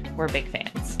household, we're big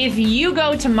fans. If you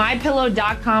go to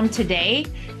mypillow.com today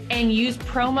and use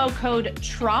promo code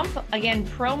TRUMP, again,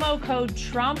 promo code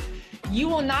TRUMP, you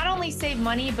will not only save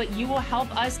money, but you will help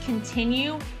us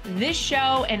continue this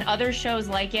show and other shows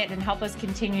like it and help us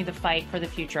continue the fight for the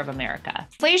future of America.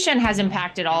 Inflation has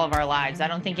impacted all of our lives. I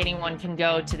don't think anyone can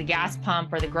go to the gas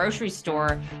pump or the grocery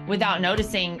store without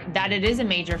noticing that it is a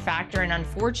major factor. And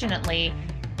unfortunately,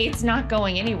 it's not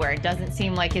going anywhere. It doesn't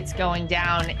seem like it's going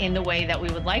down in the way that we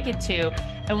would like it to.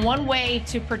 And one way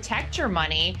to protect your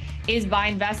money is by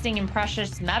investing in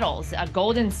precious metals,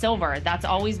 gold and silver. That's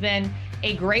always been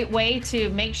a great way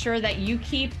to make sure that you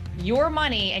keep your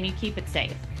money and you keep it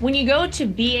safe. When you go to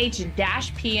bh-pm.com,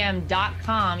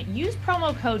 use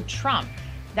promo code TRUMP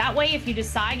That way, if you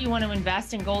decide you want to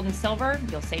invest in gold and silver,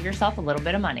 you'll save yourself a little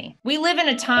bit of money. We live in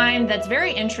a time that's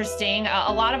very interesting.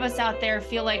 A lot of us out there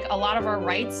feel like a lot of our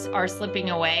rights are slipping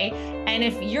away. And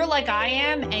if you're like I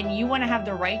am and you want to have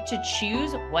the right to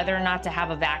choose whether or not to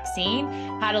have a vaccine,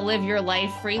 how to live your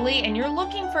life freely, and you're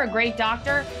looking for a great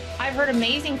doctor, I've heard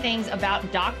amazing things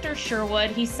about Dr. Sherwood.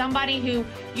 He's somebody who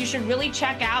you should really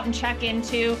check out and check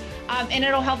into, and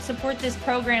it'll help support this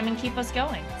program and keep us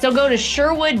going. So go to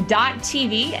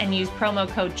Sherwood.tv and use promo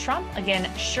code Trump. Again,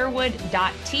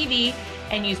 Sherwood.tv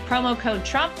and use promo code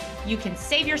Trump. You can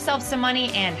save yourself some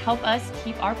money and help us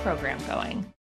keep our program going.